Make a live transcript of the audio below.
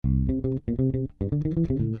Hey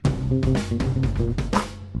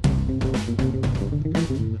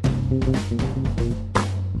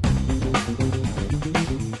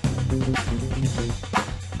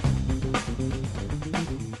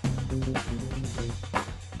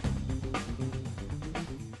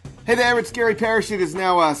there, it's Gary Parrish. It is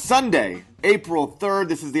now Sunday, April 3rd.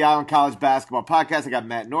 This is the Island College Basketball Podcast. I got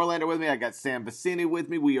Matt Norlander with me. I got Sam Vecenie with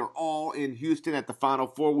me. We are all in Houston at the Final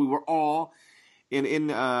Four. We were all in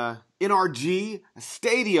NRG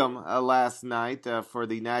Stadium last night for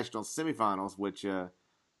the national semifinals, which were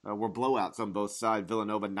blowouts on both sides.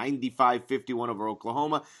 Villanova 95-51 over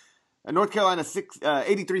Oklahoma. North Carolina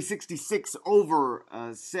 83-66 over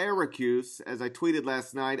Syracuse. As I tweeted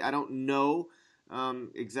last night, I don't know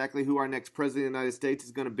exactly who our next president of the United States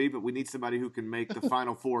is going to be, but we need somebody who can make the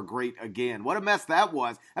Final Four great again. What a mess that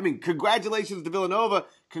was. I mean, congratulations to Villanova.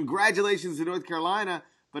 Congratulations to North Carolina.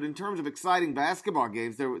 But in terms of exciting basketball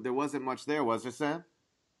games, there wasn't much there, was there, Sam?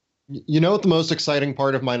 You know what the most exciting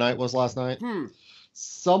part of my night was last night?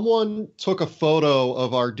 Someone took a photo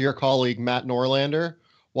of our dear colleague, Matt Norlander,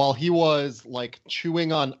 while he was, like,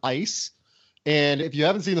 chewing on ice. And if you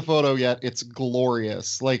haven't seen the photo yet, it's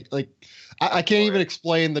glorious. I can't even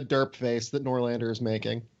explain the derp face that Norlander is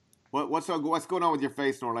making. What's going on with your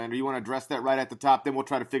face, Norlander? You want to address that right at the top? Then we'll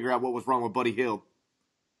try to figure out what was wrong with Buddy Hield.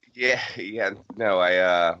 Yeah. No,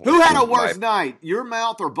 I. Who had a worse night, your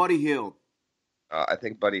mouth or Buddy Hield? I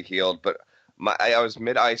think Buddy Hield, but I was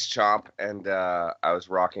mid-ice chomp, and I was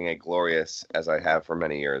rocking a glorious, as I have for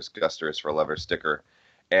many years, Guster's for Lever sticker,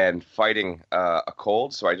 and fighting a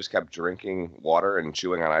cold, so I just kept drinking water and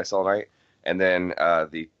chewing on ice all night. And then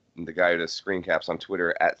the guy who does screen caps on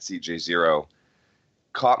Twitter, @CJ0,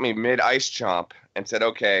 caught me mid-ice chomp and said,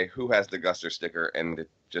 okay, who has the Guster sticker? And it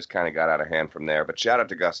just kind of got out of hand from there. But shout out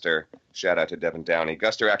to Guster. Shout out to Devin Downey.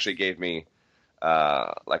 Guster actually gave me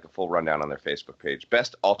like a full rundown on their Facebook page.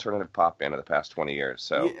 Best alternative pop band of the past 20 years.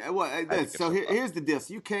 So, here's the deal.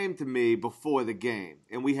 So you came to me before the game,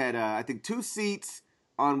 and we had, I think, 2 seats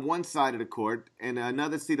on one side of the court and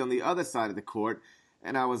another seat on the other side of the court.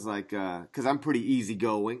 And I was like, because I'm pretty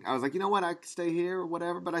easygoing, I was like, you know what, I can stay here or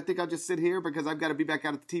whatever, but I think I'll just sit here because I've got to be back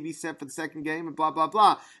out at the TV set for the second game and blah, blah,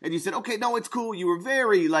 blah. And you said, okay, no, it's cool. You were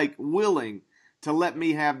very, willing to let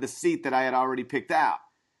me have the seat that I had already picked out.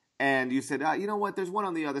 And you said, you know what, there's one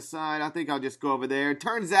on the other side. I think I'll just go over there. It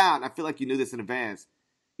turns out, and I feel like you knew this in advance,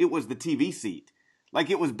 it was the TV seat.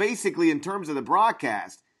 It was basically, in terms of the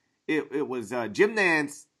broadcast, it was Jim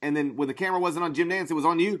Nantz, and then when the camera wasn't on Jim Nantz, it was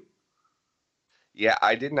on you. Yeah,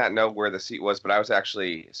 I did not know where the seat was, but I was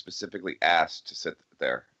actually specifically asked to sit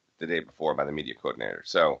there the day before by the media coordinator.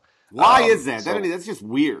 So why is that? That's just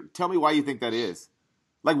weird. Tell me why you think that is.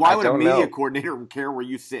 Why would a media coordinator care where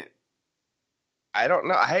you sit? I don't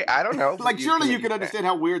know. I don't know. Surely you can understand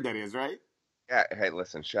how weird that is, right? Yeah. Hey,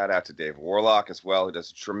 listen, shout out to Dave Warlock as well, who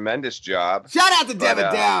does a tremendous job. Shout out to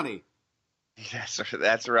Devin Downey. Yes,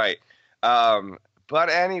 that's right. But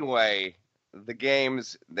anyway, the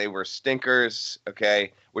games, they were stinkers,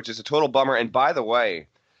 okay, which is a total bummer. And by the way,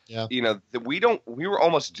 we were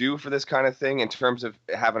almost due for this kind of thing in terms of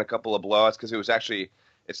having a couple of blowouts, because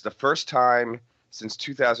it's the first time since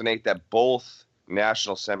 2008 that both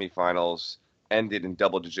national semifinals ended in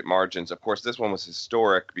double-digit margins. Of course, this one was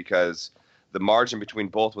historic because the margin between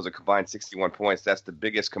both was a combined 61 points. That's the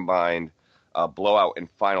biggest combined blowout in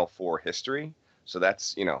Final Four history. So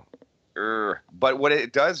that's, but what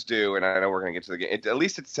it does do, and I know we're going to get to the game, at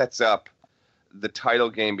least it sets up the title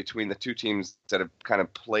game between the two teams that have kind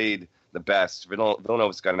of played the best.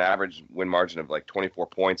 Villanova's got an average win margin of 24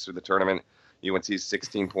 points through the tournament. UNC's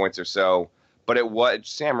 16 points or so. But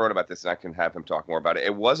Sam wrote about this, and I can have him talk more about it.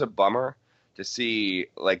 It was a bummer to see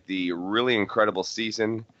the really incredible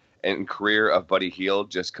season and career of Buddy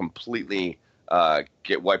Hield just completely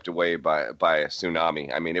get wiped away by a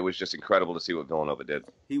tsunami. I mean, it was just incredible to see what Villanova did.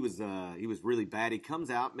 He was really bad. He comes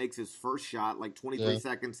out, makes his first shot 23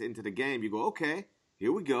 seconds into the game. You go, okay,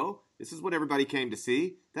 here we go. This is what everybody came to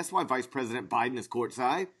see. That's why Vice President Biden is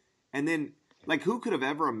courtside. And then, who could have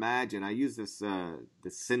ever imagined? I use this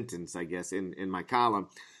sentence, I guess, in my column,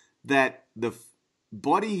 that the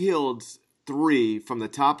Buddy Hield's 3 from the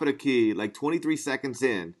top of the key, 23 seconds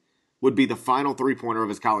in, would be the final 3-pointer of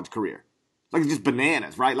his college career. It's just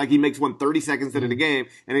bananas, right? He makes one 30 seconds into the game,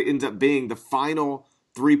 and it ends up being the final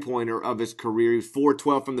 3-pointer of his career. He was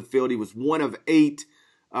 4-12 from the field. He was 1 of 8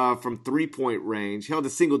 from 3-point range. Held to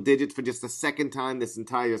single digits for just the second time this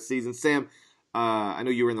entire season. Sam, I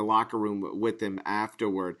know you were in the locker room with him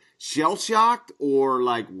afterward. Shell-shocked or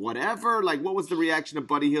whatever? What was the reaction of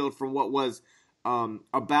Buddy Hield from what was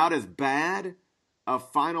about as bad a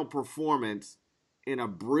final performance in a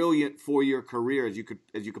brilliant 4-year career as you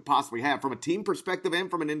could possibly have from a team perspective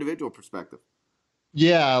and from an individual perspective.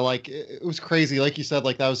 Yeah, like it was crazy. Like you said,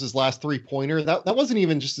 like that was his last 3-pointer. That wasn't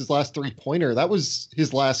even just his last 3-pointer. That was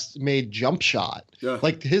his last made jump shot. Yeah.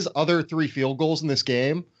 Like his other 3 field goals in this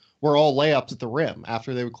game were all layups at the rim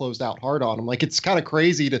after they were closed out hard on him. Like it's kind of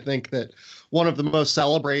crazy to think that one of the most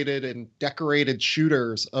celebrated and decorated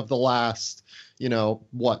shooters of the last,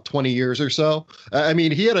 20 years or so. I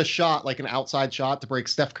mean, he had a shot, like an outside shot to break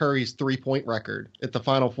Steph Curry's 3-point record at the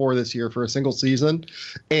Final Four this year for a single season.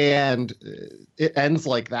 And it ends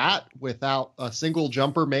like that without a single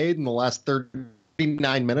jumper made in the last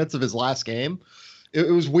 39 minutes of his last game. It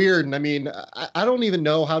was weird. And I mean, I don't even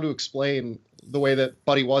know how to explain the way that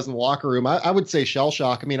Buddy was in the locker room. I would say shell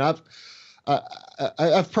shock. I mean,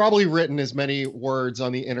 I've probably written as many words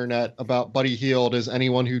on the internet about Buddy Hield as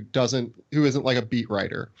anyone who isn't like a beat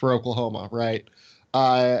writer for Oklahoma, right?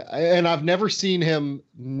 And I've never seen him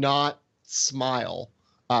not smile.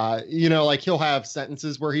 Like he'll have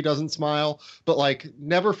sentences where he doesn't smile, but like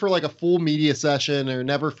never for like a full media session or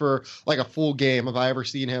never for like a full game have I ever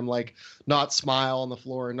seen him like not smile on the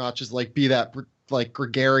floor and not just like be that like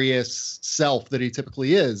gregarious self that he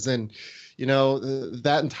typically is. And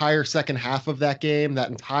that entire second half of that game, that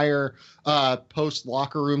entire post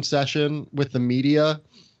locker room session with the media,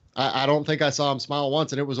 I don't think I saw him smile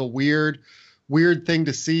once. And it was a weird thing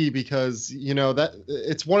to see because, that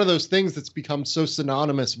it's one of those things that's become so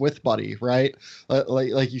synonymous with Buddy, right?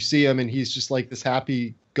 Like you see him and he's just like this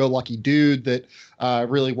happy go lucky dude that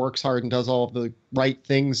really works hard and does all of the right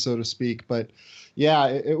things, so to speak. But yeah,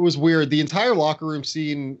 it was weird. The entire locker room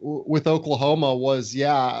scene with Oklahoma was,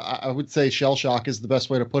 I would say shell shock is the best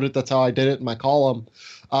way to put it. That's how I did it in my column.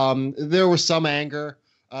 There was some anger.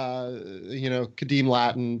 Kadeem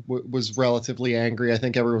Latin was relatively angry. I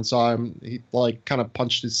think everyone saw him. He like kind of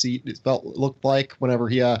punched his seat. It looked like whenever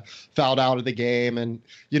he fouled out of the game, and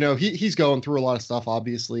he's going through a lot of stuff.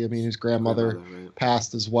 Obviously, I mean his grandmother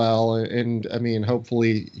passed as well, and I mean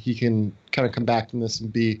hopefully he can kind of come back from this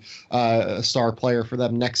and be a star player for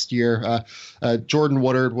them next year. Jordan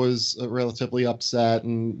Woodard was relatively upset,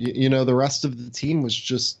 and the rest of the team was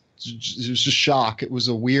just shock. It was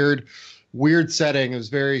a weird setting. It was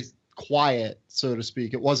very quiet, so to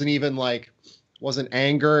speak. It wasn't even wasn't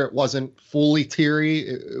anger. It wasn't fully teary.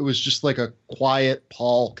 It was just like a quiet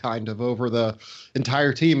pall kind of over the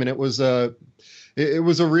entire team. And it was a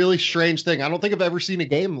really strange thing. I don't think I've ever seen a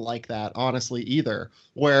game like that, honestly, either,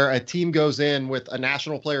 where a team goes in with a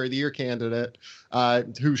National Player of the Year candidate,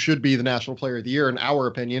 who should be the National Player of the Year, in our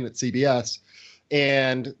opinion, at CBS.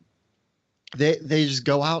 And they just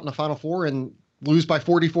go out in the Final Four and lose by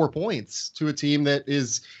 44 points to a team that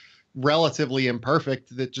is relatively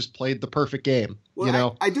imperfect, that just played the perfect game.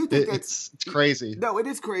 Well, I do think it's crazy. No, it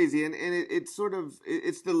is crazy. And it's sort of,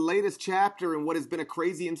 it's the latest chapter in what has been a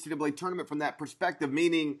crazy NCAA tournament from that perspective,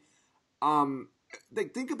 meaning,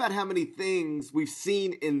 think about how many things we've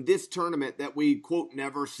seen in this tournament that we, quote,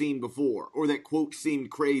 never seen before, or that, quote, seemed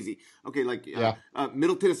crazy. Okay,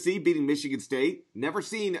 Middle Tennessee beating Michigan State. Never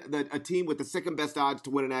seen a team with the second best odds to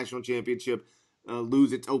win a national championship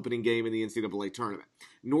lose its opening game in the NCAA tournament.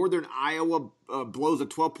 Northern Iowa blows a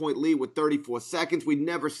 12-point lead with 34 seconds. We'd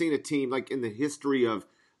never seen a team like in the history of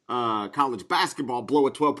college basketball blow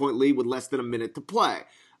a 12-point lead with less than a minute to play.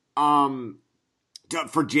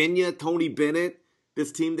 Virginia, Tony Bennett,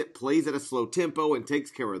 this team that plays at a slow tempo and takes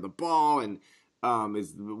care of the ball and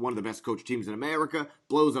is one of the best coached teams in America,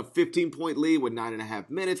 blows a 15-point lead with 9.5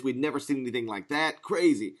 minutes. We'd never seen anything like that.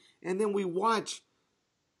 Crazy. And then we watch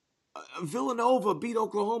Villanova beat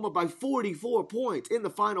Oklahoma by 44 points in the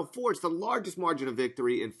Final Four. It's the largest margin of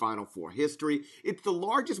victory in Final Four history. It's the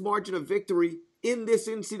largest margin of victory in this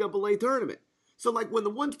NCAA tournament. So, like, when the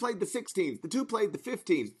ones played the 16s, the two played the 15s,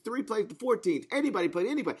 the three played the 14s, anybody played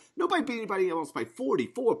anybody. Nobody beat anybody else by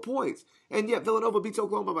 44 points. And yet Villanova beats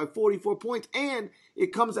Oklahoma by 44 points. And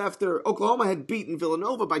it comes after Oklahoma had beaten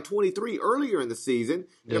Villanova by 23 earlier in the season.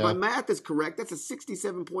 And if my math is correct, that's a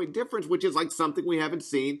 67-point difference, which is like something we haven't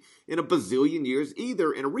seen in a bazillion years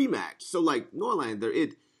either in a rematch. So, like,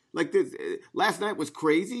 Norlander, last night was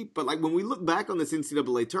crazy. But, like, when we look back on this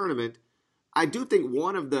NCAA tournament, I do think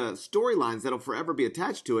one of the storylines that'll forever be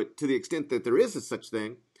attached to it, to the extent that there is a such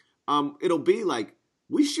thing, it'll be like,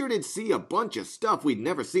 we sure did see a bunch of stuff we'd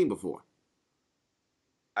never seen before.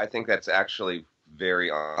 I think that's actually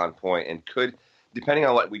very on point, and could, depending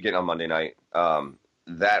on what we get on Monday night,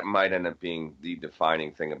 that might end up being the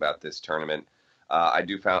defining thing about this tournament. I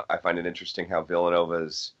find it interesting how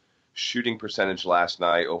Villanova's shooting percentage last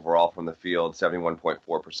night overall from the field,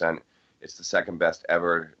 71.4%. It's the second best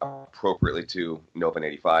ever, appropriately to Nova in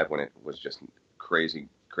 '85 when it was just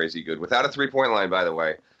crazy good. Without a 3-point line, by the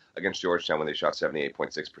way, against Georgetown when they shot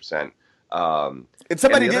 78.6%. And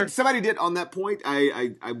somebody did on that point.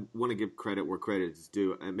 I want to give credit where credit is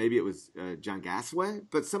due. Maybe it was John Gasway,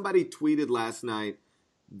 but somebody tweeted last night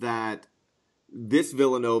that this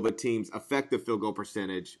Villanova team's effective field goal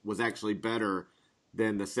percentage was actually better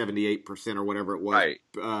than the 78% or whatever it was right.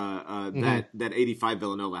 that 85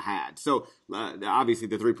 Villanova had. So obviously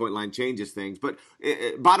the 3-point line changes things. But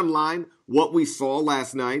bottom line, what we saw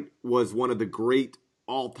last night was one of the great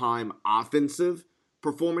all-time offensive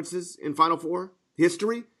performances in Final Four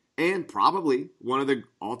history, and probably one of the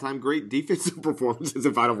all-time great defensive performances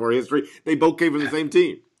in Final Four history. They both came from the same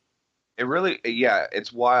team. It really,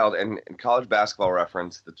 it's wild. And College Basketball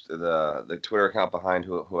Reference, the Twitter account behind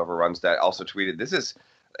whoever runs that, also tweeted, this is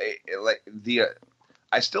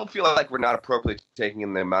I still feel like we're not appropriately taking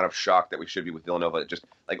in the amount of shock that we should be with Villanova. Just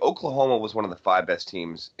like Oklahoma was one of the 5 best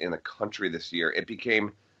teams in the country this year. It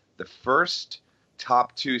became the first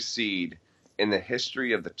top 2 seed in the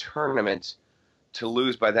history of the tournament to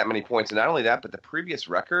lose by that many points. And not only that, but the previous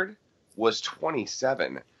record was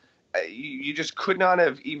 27. You just could not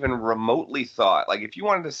have even remotely thought. Like, if you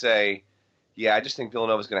wanted to say, I just think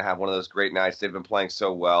Villanova's going to have one of those great nights. They've been playing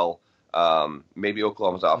so well. Maybe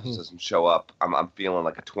Oklahoma's offense doesn't show up. I'm feeling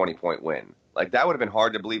like a 20-point win. Like, that would have been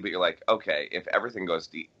hard to believe, but you're like, okay, if everything goes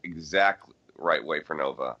the exact right way for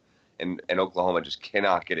Nova and Oklahoma just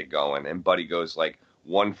cannot get it going, and Buddy goes like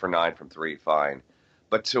 1 for 9 from 3, fine.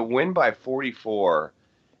 But to win by 44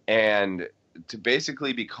 and to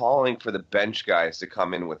basically be calling for the bench guys to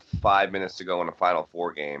come in with 5 minutes to go in a Final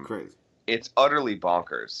Four game, crazy. It's utterly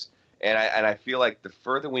bonkers. And I feel like the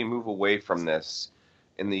further we move away from this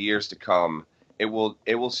in the years to come, it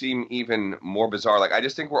will seem even more bizarre. Like, I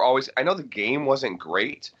just think I know the game wasn't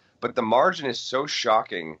great, but the margin is so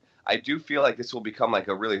shocking. I do feel like this will become like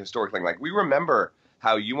a really historic thing. Like, we remember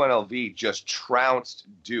how UNLV just trounced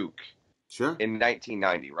Duke in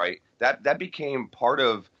 1990, right? That became part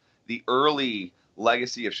of the early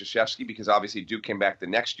legacy of Krzyzewski, because obviously Duke came back the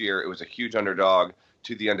next year. It was a huge underdog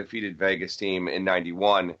to the undefeated Vegas team in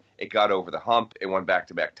 91. It got over the hump. It won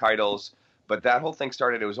back-to-back titles. But that whole thing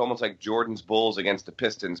started, it was almost like Jordan's Bulls against the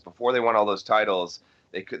Pistons. Before they won all those titles,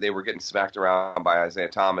 they were getting smacked around by Isaiah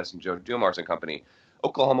Thomas and Joe Dumars and company.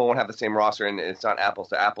 Oklahoma won't have the same roster, and it's not apples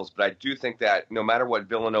to apples. But I do think that no matter what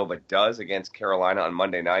Villanova does against Carolina on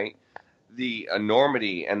Monday night, the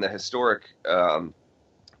enormity and the historic, the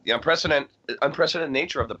unprecedented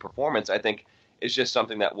nature of the performance, I think, is just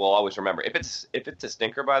something that we'll always remember. If it's a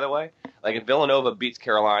stinker, by the way, like if Villanova beats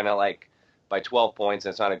Carolina like by 12 points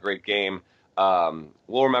and it's not a great game,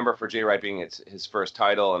 we'll remember for Jay Wright being his first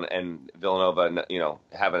title and Villanova,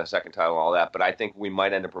 having a second title and all that. But I think we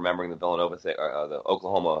might end up remembering the Villanova the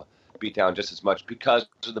Oklahoma beatdown just as much because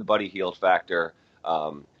of the Buddy Hield factor.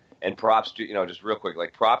 And props to, just real quick,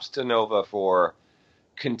 like props to Nova for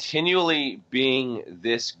continually being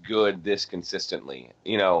this good, this consistently.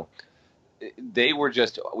 They were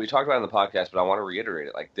we talked about it in the podcast, but I want to reiterate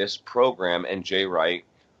it. Like, this program and Jay Wright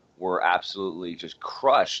were absolutely just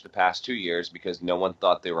crushed the past 2 years because no one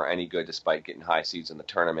thought they were any good despite getting high seeds in the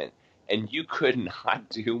tournament. And you could not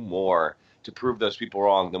do more to prove those people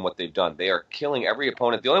wrong than what they've done. They are killing every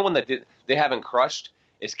opponent. The only one that they haven't crushed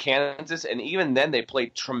is Kansas, and even then they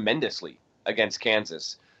played tremendously against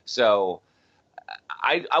Kansas. So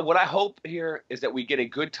what I hope here is that we get a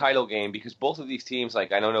good title game, because both of these teams,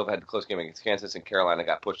 like I know Nova had a close game against Kansas, and Carolina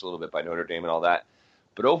got pushed a little bit by Notre Dame and all that.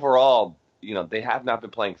 But overall, they have not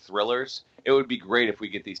been playing thrillers. It would be great if we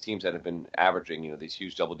get these teams that have been averaging, these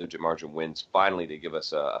huge double-digit margin wins. Finally, they give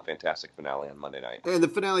us a fantastic finale on Monday night. And the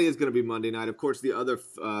finale is going to be Monday night. Of course, the other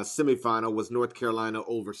semifinal was North Carolina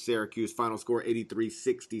over Syracuse. Final score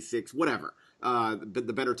 83-66, whatever.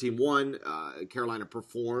 The better team won. Carolina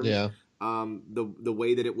performed the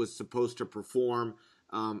way that it was supposed to perform.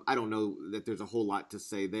 I don't know that there's a whole lot to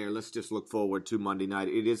say there. Let's just look forward to Monday night.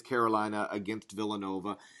 It is Carolina against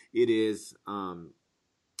Villanova. It is...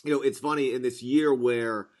 it's funny in this year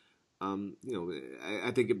where,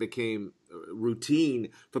 I think it became routine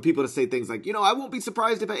for people to say things like, I won't be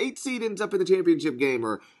surprised if an 8 seed ends up in the championship game,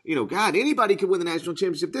 or, God, anybody could win the national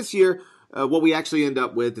championship this year. What we actually end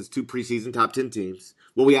up with is 2 preseason top 10 teams.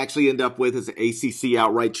 What we actually end up with is an ACC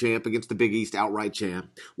outright champ against the Big East outright champ.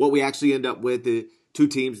 What we actually end up with is 2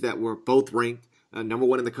 teams that were both ranked number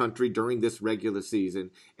 1 in the country during this regular season.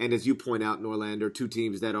 And as you point out, Norlander, 2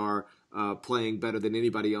 teams that are playing better than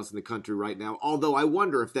anybody else in the country right now. Although I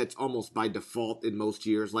wonder if that's almost by default in most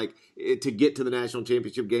years. Like, to get to the national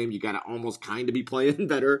championship game, you got to almost kind of be playing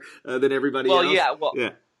better than everybody else. Yeah.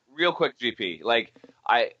 Real quick, GP. Like,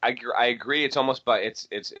 I agree. It's almost by it's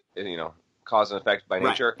cause and effect by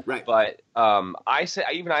nature. Right. But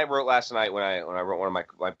I wrote last night when I wrote one of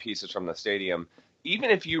my pieces from the stadium.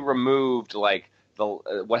 Even if you removed like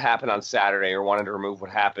what happened on Saturday, or wanted to remove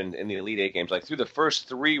what happened in the Elite Eight games, like through the first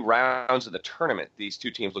 3 rounds of the tournament, these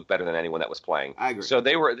two teams look better than anyone that was playing. I agree. So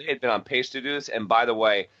they had been on pace to do this. And by the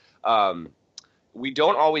way, we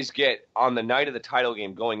don't always get on the night of the title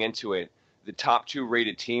game going into it the top 2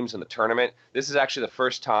 rated teams in the tournament. This is actually the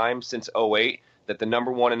first time since 2008 that the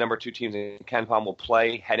number 1 and number 2 teams in KenPom will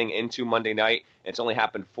play heading into Monday night. It's only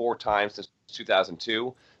happened 4 times since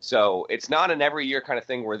 2002. So it's not an every year kind of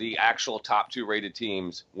thing where the actual top 2 rated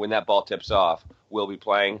teams, when that ball tips off, will be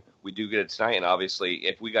playing. We do get it tonight, and obviously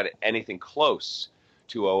if we got anything close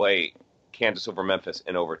to 2008, Kansas over Memphis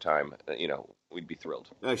in overtime, we'd be thrilled.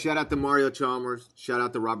 Shout out to Mario Chalmers. Shout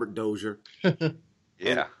out to Robert Dozier.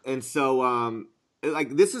 Yeah. And so,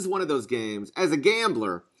 this is one of those games. As a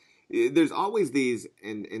gambler, there's always these,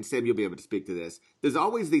 and Sam, you'll be able to speak to this. There's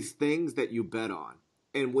always these things that you bet on.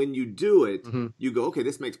 And when you do it, you go, okay,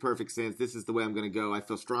 this makes perfect sense. This is the way I'm going to go. I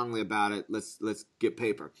feel strongly about it. Let's get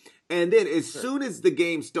paper. And then as soon as the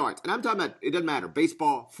game starts, and I'm talking about, it doesn't matter,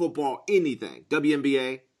 baseball, football, anything.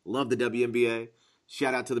 WNBA, love the WNBA.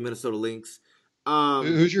 Shout out to the Minnesota Lynx.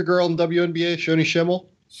 Who's your girl in WNBA? Shoni Schimmel?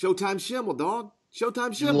 Showtime Schimmel, dog.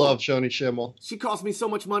 Showtime Schimmel. Love Shoni Schimmel. She cost me so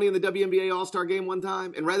much money in the WNBA All-Star game one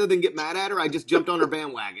time, and rather than get mad at her, I just jumped on her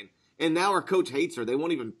bandwagon. And now her coach hates her. They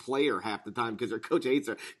won't even play her half the time because her coach hates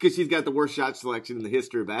her because she's got the worst shot selection in the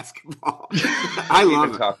history of basketball. I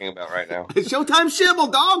love it. Talking about right now. Showtime Schimmel,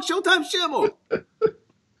 dog. Showtime Schimmel.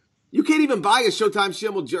 You can't even buy a Showtime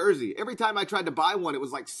Schimmel jersey. Every time I tried to buy one, it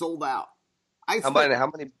was like sold out. How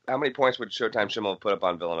many points would Showtime Schimmel put up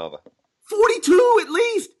on Villanova? 42 at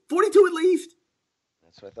least. 42 at least.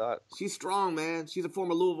 That's what I thought. She's strong, man. She's a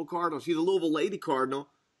former Louisville Cardinal. She's a Louisville Lady Cardinal.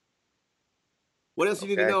 What else do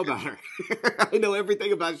you need to know about her? I know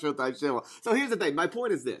everything about Showtime Schimmel. So here's the thing. My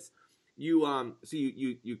point is this. You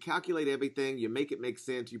calculate everything. You make it make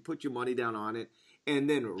sense. You put your money down on it. And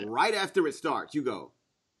then right after it starts, you go,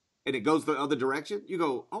 and it goes the other direction. You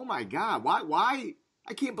go, oh, my God. Why?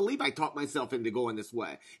 I can't believe I talked myself into going this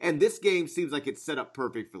way. And this game seems like it's set up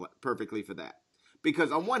perfectly for that.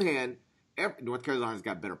 Because on one hand, North Carolina's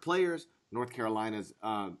got better players. North Carolina's,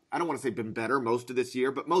 I don't want to say been better most of this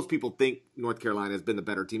year, but most people think North Carolina has been the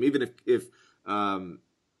better team, even if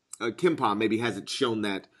KenPom maybe hasn't shown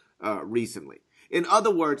that recently. In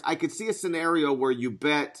other words, I could see a scenario where you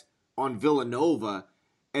bet on Villanova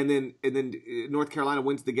and then North Carolina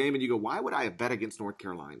wins the game and you go, why would I have bet against North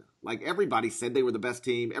Carolina? Like everybody said they were the best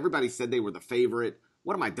team. Everybody said they were the favorite.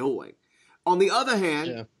 What am I doing? On the other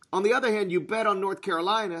hand, you bet on North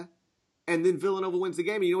Carolina and then Villanova wins the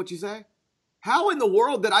game and you know what you say? How in the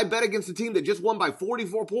world did I bet against a team that just won by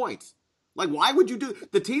 44 points? Like, why would you do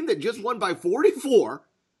the team that just won by 44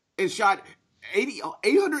 and shot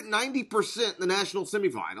 890% in the national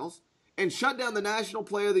semifinals and shut down the National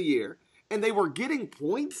Player of the Year, and they were getting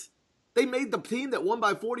points? They made the team that won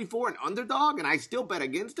by 44 an underdog, and I still bet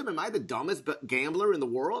against them? Am I the dumbest gambler in the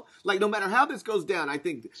world? Like, no matter how this goes down, I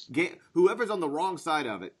think whoever's on the wrong side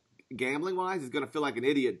of it, gambling-wise, is going to feel like an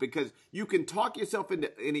idiot because you can talk yourself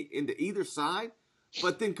into either side,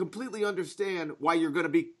 but then completely understand why you're going to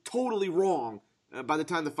be totally wrong by the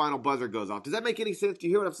time the final buzzer goes off. Does that make any sense? Do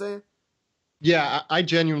you hear what I'm saying? Yeah, I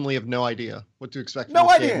genuinely have no idea what to expect. No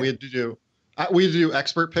idea. We had to do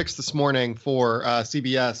expert picks this morning for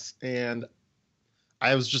CBS, and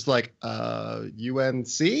I was just like,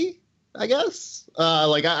 UNC, I guess.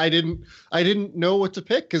 I didn't know what to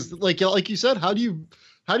pick because, like you said, how do you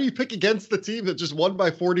pick against the team that just won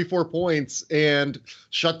by 44 points and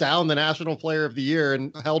shut down the National Player of the Year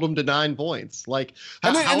and held them to 9 points? Like,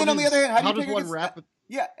 and then on the other hand, how do you pick one against wrap?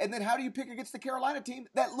 Yeah, and then how do you pick against the Carolina team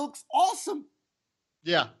that looks awesome?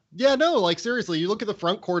 Yeah, no, like seriously, you look at the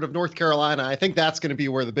front court of North Carolina, I think that's going to be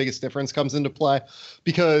where the biggest difference comes into play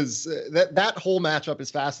because that whole matchup is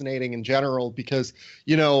fascinating in general because,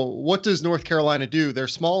 what does North Carolina do? Their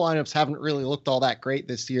small lineups haven't really looked all that great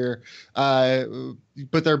this year,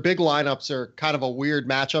 but their big lineups are kind of a weird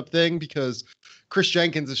matchup thing because Chris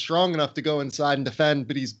Jenkins is strong enough to go inside and defend,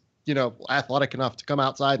 but he's athletic enough to come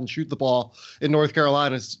outside and shoot the ball. In North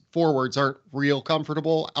Carolina's forwards aren't real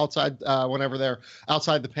comfortable outside whenever they're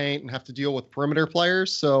outside the paint and have to deal with perimeter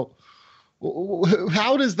players. So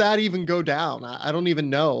how does that even go down? I don't even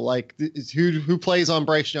know. Like, who plays on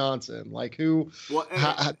Bryce Johnson? Like, do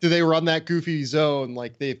they run that goofy zone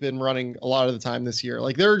like they've been running a lot of the time this year?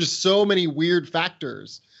 Like, there are just so many weird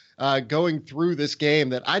factors going through this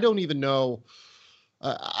game that I don't even know.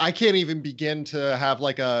 I can't even begin to have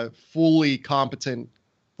like a fully competent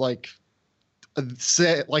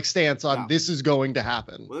stance on this is going to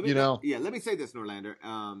happen. Well, let me say this, Norlander,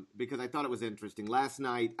 because I thought it was interesting. Last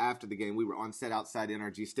night after the game, we were on set outside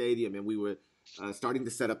NRG Stadium, and we were starting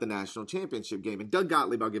to set up the national championship game. And Doug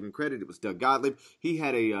Gottlieb, I'll give him credit, it was Doug Gottlieb. He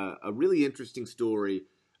had a really interesting story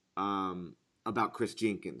about Chris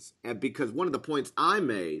Jenkins, because one of the points I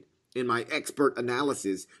made in my expert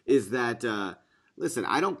analysis is that. Listen,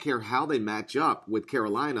 I don't care how they match up with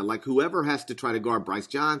Carolina. Like, whoever has to try to guard Bryce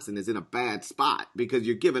Johnson is in a bad spot because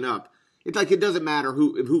you're giving up. It's like it doesn't matter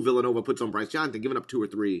who Villanova puts on Bryce Johnson, giving up 2 or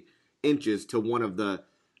 3 inches to one of the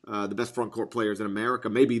best front court players in America,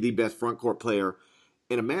 maybe the best front court player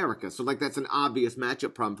in America. So, like, that's an obvious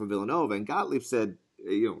matchup problem for Villanova. And Gottlieb said,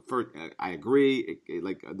 I agree.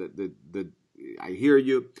 I hear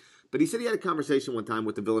you. But he said he had a conversation one time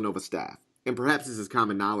with the Villanova staff. And perhaps this is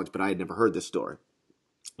common knowledge, but I had never heard this story.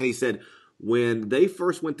 And he said when they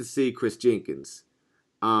first went to see Chris Jenkins,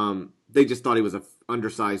 they just thought he was an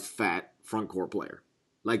undersized, fat front court player.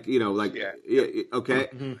 Okay.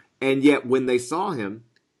 Mm-hmm. And yet when they saw him,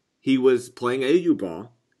 he was playing AU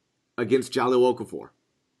ball against Jalil Okafor.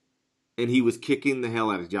 And he was kicking the hell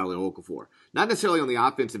out of Jalil Okafor. Not necessarily on the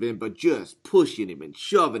offensive end, but just pushing him and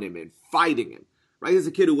shoving him and fighting him. Right? He's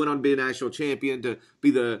a kid who went on to be a national champion, to be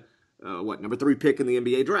the number 3 pick in the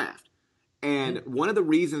NBA draft. And one of the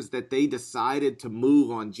reasons that they decided to move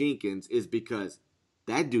on Jenkins is because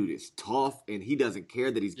that dude is tough and he doesn't care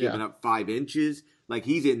that he's giving up 5 inches. Like,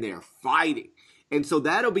 he's in there fighting. And so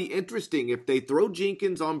that'll be interesting if they throw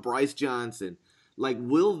Jenkins on Bryce Johnson. Like,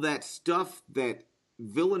 will that stuff that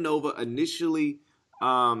Villanova initially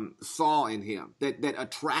saw in him, that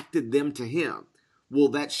attracted them to him, will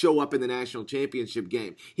that show up in the national championship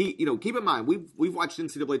game? Keep in mind, we've watched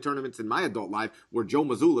NCAA tournaments in my adult life where Joe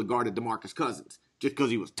Mazzulla guarded DeMarcus Cousins just because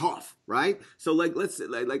he was tough, right? So, I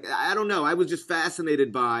don't know. I was just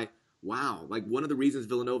fascinated by, wow, like, one of the reasons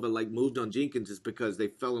Villanova, moved on Jenkins is because they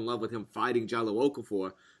fell in love with him fighting Jalil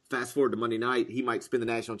Okafor. Fast forward to Monday night, he might spend the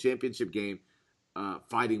national championship game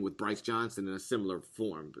fighting with Bryce Johnson in a similar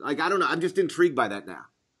form. I don't know. I'm just intrigued by that now.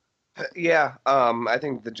 Yeah, I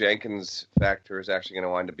think the Jenkins factor is actually going to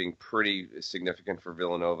wind up being pretty significant for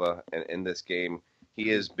Villanova in this game. He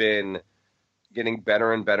has been getting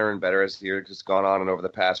better and better and better as the year has gone on, and over the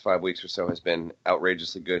past 5 weeks or so has been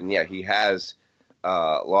outrageously good. And yeah, he has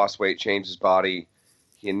lost weight, changed his body.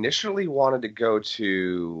 He initially wanted to go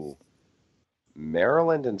to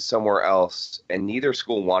Maryland and somewhere else, and neither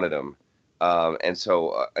school wanted him. And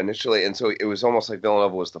so it was almost like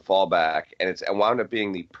Villanova was the fallback, and it wound up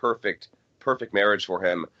being the perfect marriage for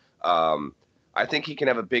him. I think he can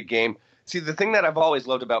have a big game. See, the thing that I've always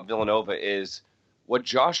loved about Villanova is what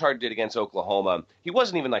Josh Hart did against Oklahoma. He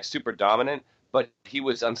wasn't even super dominant, but he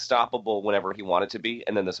was unstoppable whenever he wanted to be,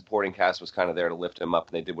 and then the supporting cast was kind of there to lift him up,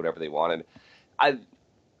 and they did whatever they wanted.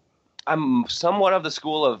 I'm somewhat of the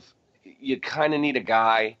school of you kind of need a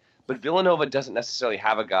guy, but Villanova doesn't necessarily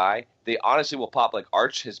have a guy. They honestly will pop. Like,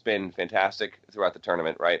 Arch has been fantastic throughout the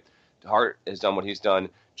tournament, right? Hart has done what he's done.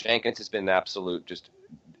 Jenkins has been an absolute just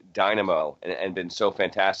dynamo and been so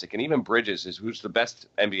fantastic. And even Bridges, who's the best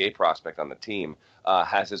NBA prospect on the team,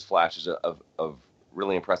 has his flashes of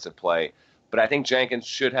really impressive play. But I think Jenkins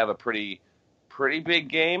should have a pretty big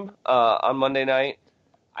game on Monday night.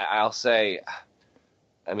 I'll say,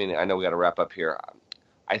 I know we got to wrap up here.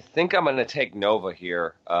 I think I'm going to take Nova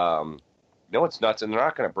here. No, it's nuts, and they're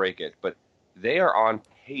not going to break it, but they are on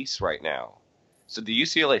pace right now. So the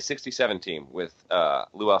UCLA 67 team with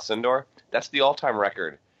Lou Alcindor, that's the all-time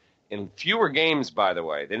record. In fewer games, by the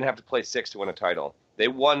way. They didn't have to play 6 to win a title. They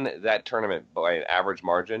won that tournament by an average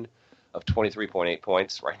margin of 23.8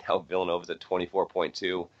 points. Right now, Villanova's at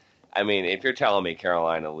 24.2. If you're telling me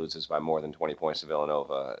Carolina loses by more than 20 points to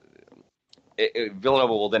Villanova,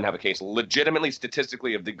 Villanova will then have a case legitimately,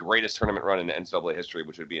 statistically, of the greatest tournament run in NCAA history,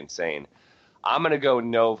 which would be insane. I'm going to go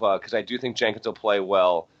Nova because I do think Jenkins will play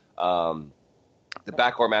well. The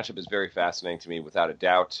backcourt matchup is very fascinating to me, without a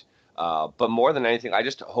doubt. But more than anything, I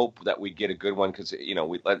just hope that we get a good one because,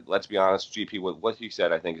 let's be honest, GP, what you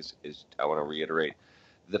said, I think, is I want to reiterate.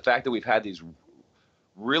 The fact that we've had these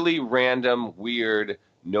really random, weird,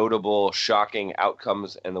 notable, shocking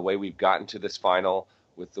outcomes and the way we've gotten to this final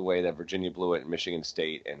with the way that Virginia blew it in Michigan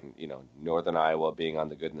State and, Northern Iowa being on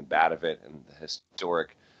the good and the bad of it and the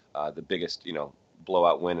historic, the biggest,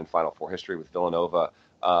 blowout win in Final Four history with Villanova.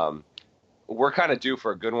 We're kind of due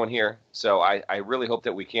for a good one here. So I really hope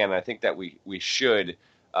that we can. And I think that we should.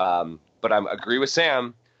 But I agree with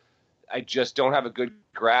Sam. I just don't have a good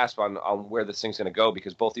grasp on where this thing's going to go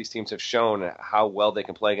because both these teams have shown how well they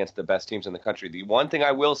can play against the best teams in the country. The one thing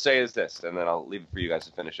I will say is this, and then I'll leave it for you guys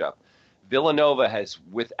to finish up. Villanova has,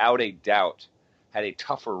 without a doubt, had a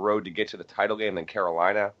tougher road to get to the title game than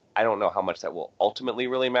Carolina. I don't know how much that will ultimately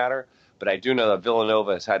really matter, but I do know that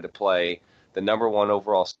Villanova has had to play the number 1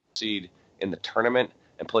 overall seed in the tournament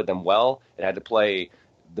and played them well. It had to play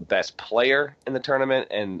the best player in the tournament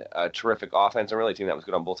and a terrific offense, and really a team that was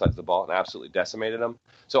good on both sides of the ball and absolutely decimated them.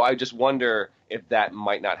 So I just wonder if that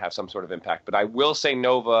might not have some sort of impact. But I will say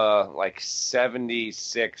Nova like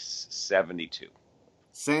 76-72.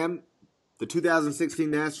 Sam, the 2016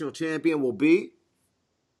 national champion will be?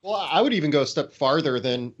 Well, I would even go a step farther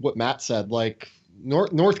than what Matt said. Like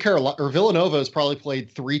North Carolina or Villanova has probably played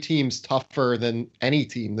 3 teams tougher than any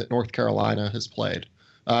team that North Carolina has played.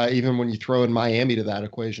 Even when you throw in Miami to that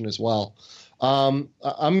equation as well. I'm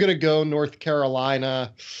going to go North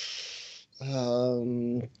Carolina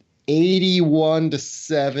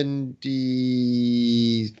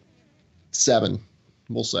 81-77,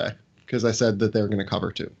 we'll say, because I said that they're going to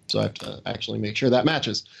cover 2. So I have to actually make sure that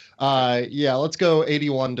matches. Yeah, let's go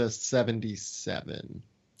 81-77.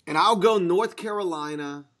 And I'll go North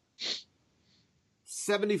Carolina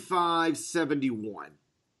 75-71.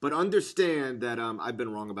 But understand that I've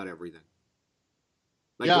been wrong about everything.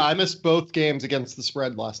 Like, yeah, I missed both games against the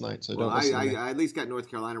spread last night, so don't listen to me. I at least got North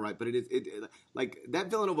Carolina right, but it like that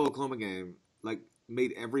Villanova-Oklahoma game like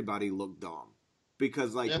made everybody look dumb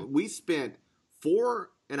because we spent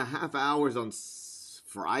 4.5 hours on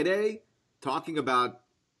Friday talking about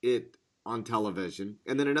it on television,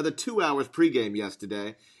 and then another 2 hours pregame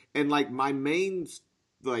yesterday, and like my main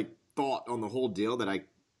thought on the whole deal that I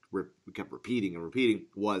kept repeating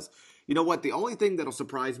was, you know what? The only thing that'll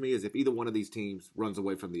surprise me is if either one of these teams runs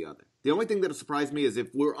away from the other. The only thing that'll surprise me is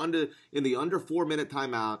if we're in the under 4-minute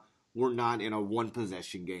timeout, we're not in a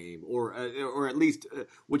 1-possession game, or at least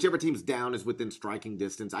whichever team's down is within striking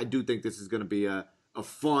distance. I do think this is going to be a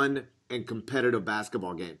fun and competitive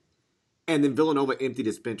basketball game. And then Villanova emptied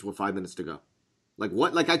his bench with 5 minutes to go. Like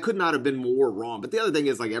what? Like I could not have been more wrong. But the other thing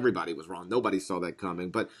is everybody was wrong. Nobody saw that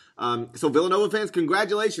coming. But so Villanova fans,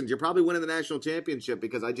 congratulations. You're probably winning the national championship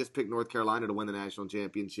because I just picked North Carolina to win the national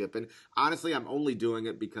championship. And honestly, I'm only doing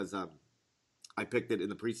it because I picked it in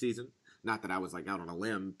the preseason. Not that I was out on a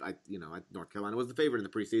limb. North Carolina was the favorite in the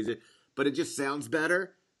preseason. But it just sounds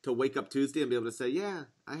better to wake up Tuesday and be able to say, yeah,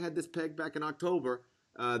 I had this pegged back in October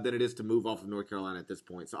than it is to move off of North Carolina at this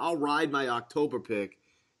point. So I'll ride my October pick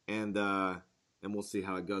and we'll see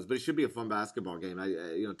how it goes. But it should be a fun basketball game.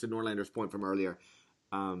 To Norlander's point from earlier,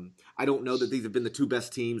 I don't know that these have been the 2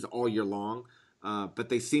 best teams all year long, but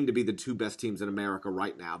they seem to be the 2 best teams in America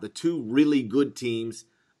right now. The 2 really good teams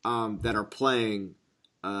that are playing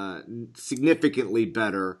significantly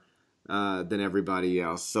better than everybody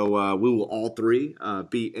else. So we will all 3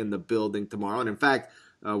 be in the building tomorrow. And in fact,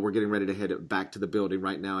 we're getting ready to head back to the building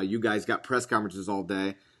right now. You guys got press conferences all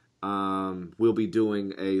day. We'll be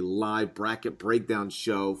doing a live bracket breakdown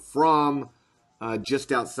show from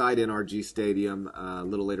just outside NRG Stadium a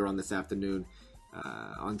little later on this afternoon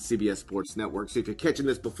on CBS Sports Network. So if you're catching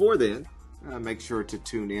this before then, make sure to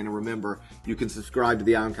tune in. And remember, you can subscribe to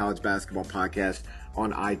the Eye on College Basketball Podcast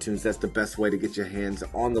on iTunes. That's the best way to get your hands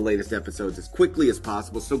on the latest episodes as quickly as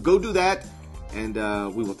possible. So go do that, and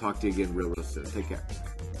we will talk to you again real soon. Take care.